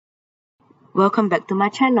Welcome back to my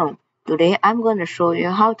channel. Today I'm going to show you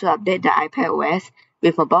how to update the iPad OS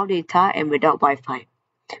with mobile data and without Wi-Fi.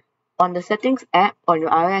 On the Settings app on your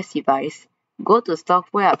iOS device, go to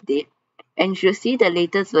Software Update and you should see the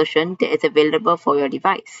latest version that is available for your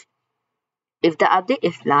device. If the update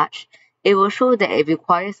is large, it will show that it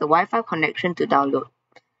requires a Wi-Fi connection to download.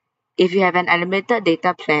 If you have an unlimited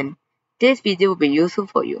data plan, this video will be useful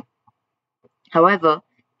for you. However,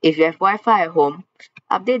 if you have Wi-Fi at home,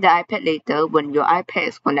 update the iPad later when your iPad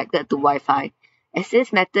is connected to Wi-Fi, as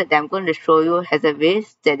this method that I'm going to show you has a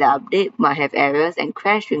risk that the update might have errors and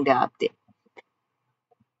crash during the update.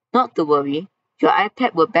 Not to worry, your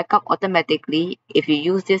iPad will back up automatically if you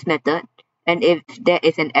use this method, and if there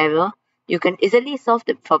is an error, you can easily solve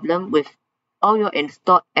the problem with all your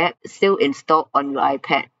installed apps still installed on your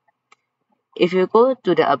iPad. If you go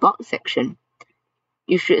to the About section,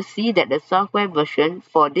 you should see that the software version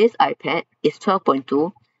for this iPad is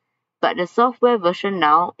 12.2, but the software version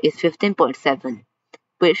now is 15.7,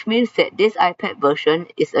 which means that this iPad version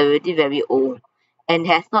is already very old and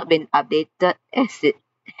has not been updated as it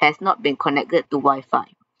has not been connected to Wi-Fi.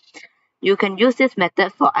 You can use this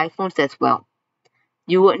method for iPhones as well.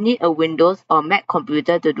 You would need a Windows or Mac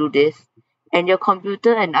computer to do this, and your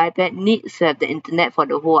computer and iPad needs to have the internet for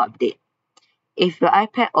the whole update. If your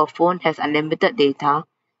iPad or phone has unlimited data,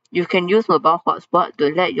 you can use mobile hotspot to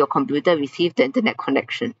let your computer receive the internet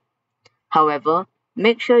connection. However,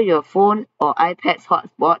 make sure your phone or iPad's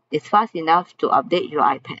hotspot is fast enough to update your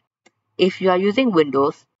iPad. If you are using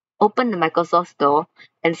Windows, open the Microsoft Store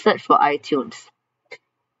and search for iTunes.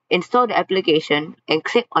 Install the application and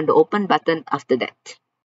click on the Open button after that.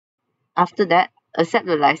 After that, accept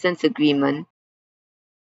the license agreement.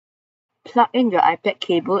 Plug in your iPad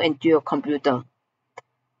cable into your computer.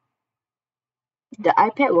 The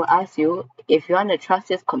iPad will ask you if you want to trust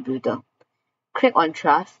this computer. Click on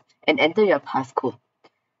Trust and enter your passcode.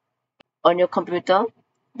 On your computer,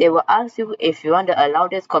 they will ask you if you want to allow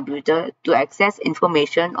this computer to access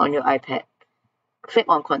information on your iPad. Click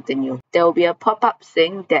on Continue. There will be a pop-up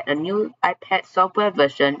saying that a new iPad software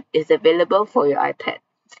version is available for your iPad.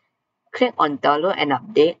 Click on Download and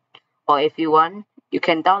Update, or if you want, you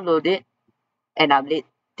can download it and update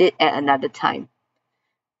it at another time.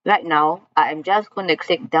 Right now, I am just going to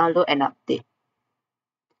click Download and Update.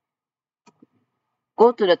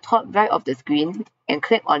 Go to the top right of the screen and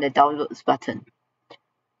click on the Downloads button.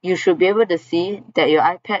 You should be able to see that your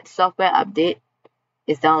iPad software update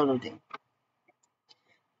is downloading.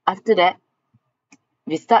 After that,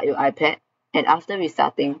 restart your iPad, and after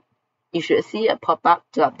restarting, you should see a pop-up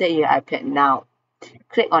to update your iPad now.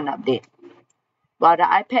 Click on Update. While the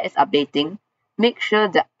iPad is updating, make sure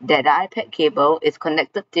that the iPad cable is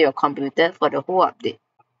connected to your computer for the whole update.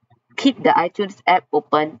 Keep the iTunes app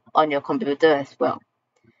open on your computer as well.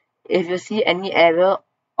 If you see any error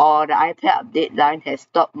or the iPad update line has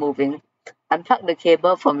stopped moving, unplug the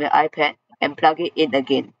cable from your iPad and plug it in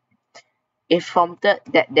again. If prompted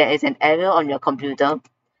that there is an error on your computer,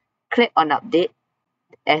 click on Update,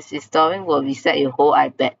 as restoring will reset your whole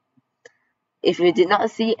iPad. If you did not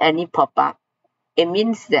see any pop-up, it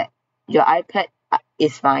means that your iPad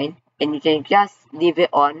is fine and you can just leave it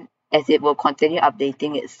on as it will continue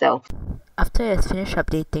updating itself. After it has finished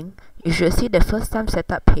updating, you should see the first time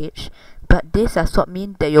setup page, but this does not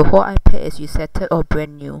mean that your whole iPad is resetted or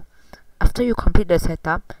brand new. After you complete the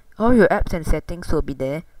setup, all your apps and settings will be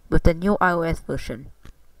there with the new iOS version.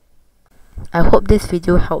 I hope this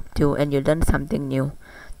video helped you and you learned something new.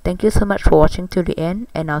 Thank you so much for watching till the end,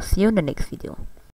 and I'll see you in the next video.